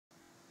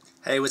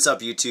Hey, what's up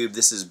YouTube?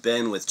 This is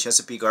Ben with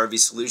Chesapeake RV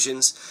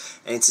Solutions,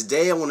 and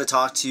today I want to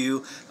talk to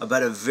you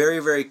about a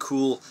very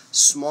cool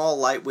small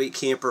lightweight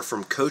camper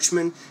from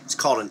Coachmen. It's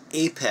called an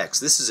Apex.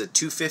 This is a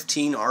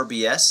 215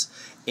 RBS,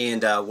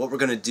 and what we're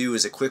going to do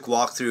is a quick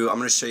walkthrough. I'm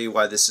going to show you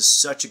why this is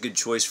such a good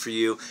choice for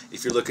you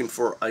if you're looking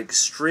for an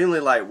extremely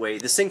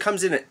lightweight. This thing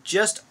comes in at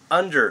just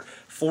under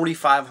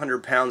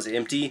 4,500 pounds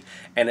empty,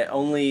 and at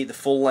only the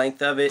full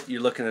length of it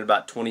you're looking at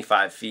about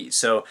 25 feet.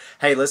 So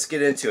hey, let's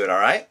get into it.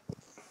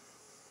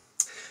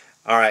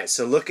 Alright,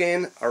 so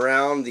looking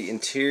around the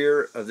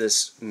interior of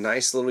this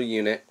nice little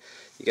unit,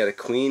 you got a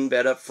queen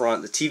bed up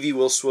front. The TV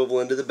will swivel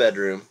into the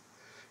bedroom.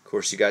 Of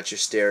course, you got your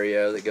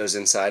stereo that goes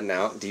inside and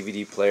out,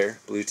 DVD player,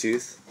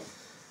 Bluetooth.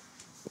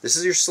 This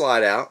is your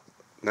slide out.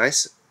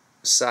 Nice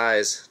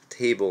size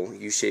table,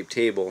 U-shaped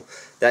table.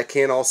 That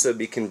can also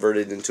be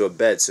converted into a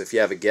bed, so if you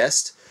have a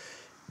guest,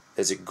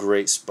 it's a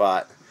great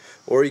spot.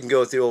 Or you can go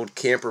with the old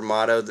camper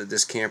motto that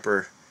this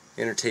camper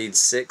entertains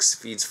 6,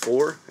 feeds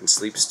 4, and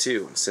sleeps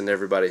 2, and send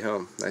everybody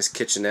home. Nice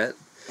kitchenette,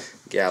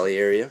 galley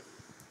area,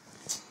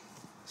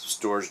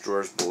 storage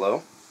drawers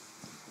below.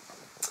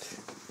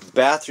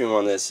 Bathroom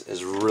on this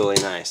is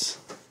really nice.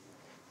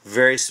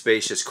 Very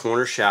spacious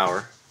corner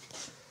shower.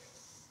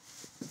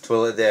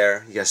 Toilet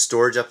there. You got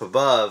storage up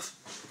above,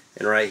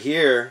 and right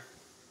here,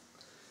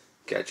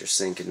 got your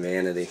sink and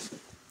vanity.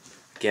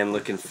 Again,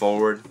 looking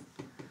forward.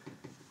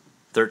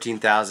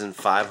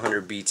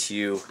 13,500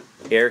 BTU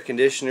air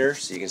conditioner,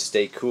 so you can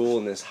stay cool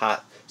in this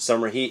hot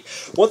summer heat.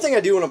 One thing I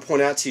do want to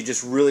point out to you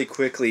just really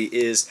quickly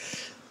is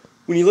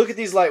when you look at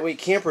these lightweight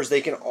campers, they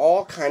can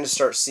all kind of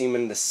start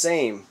seeming the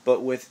same,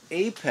 but with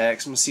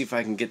Apex, I'm going to see if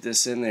I can get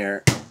this in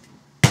there,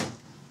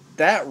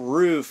 that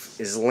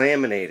roof is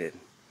laminated.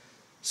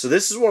 So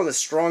this is one of the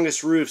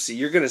strongest roofs that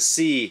you're going to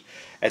see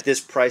at this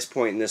price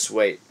point and this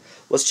weight.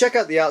 Let's check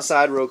out the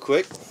outside real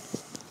quick.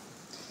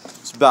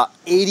 It's about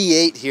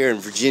 88 here in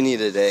Virginia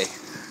today.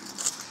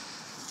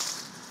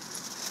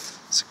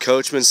 It's a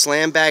Coachmen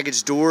slam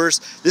baggage doors.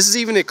 This is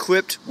even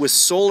equipped with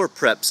solar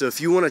prep, so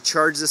if you want to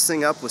charge this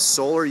thing up with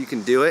solar, you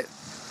can do it.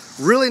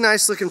 Really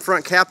nice looking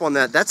front cap on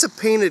that. That's a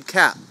painted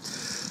cap.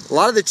 A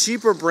lot of the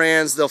cheaper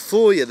brands, they'll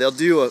fool you. They'll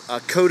do a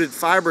coated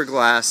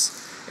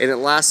fiberglass, and it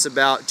lasts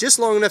about just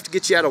long enough to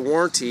get you out of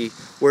warranty,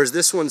 whereas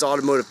this one's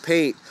automotive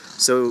paint,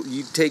 so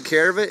you take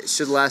care of it, it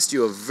should last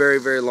you a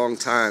very long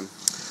time.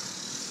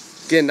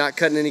 Again, not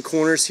cutting any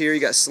corners here. You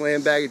got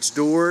slam baggage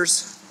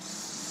doors.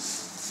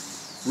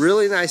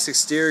 Really nice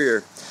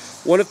exterior.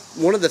 One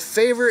of the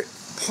favorite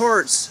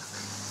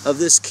parts of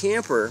this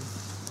camper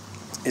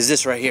is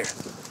this right here.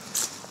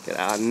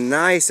 Got a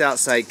nice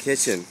outside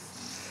kitchen.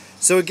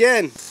 So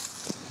again,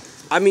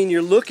 I mean,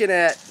 you're looking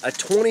at a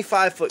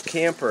 25-foot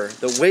camper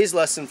that weighs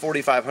less than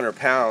 4,500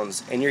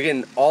 pounds, and you're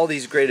getting all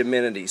these great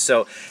amenities.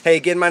 So, hey,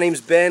 again, my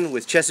name's Ben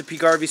with Chesapeake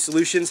RV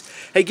Solutions.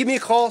 Hey, give me a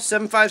call,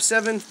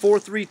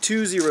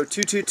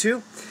 757-432-0222.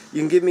 You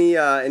can give me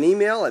an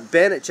email at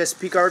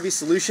ben@ChesapeakeRV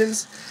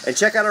Solutions, and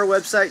check out our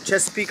website,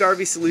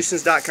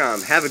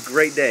 ChesapeakeRVSolutions.com. Have a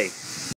great day.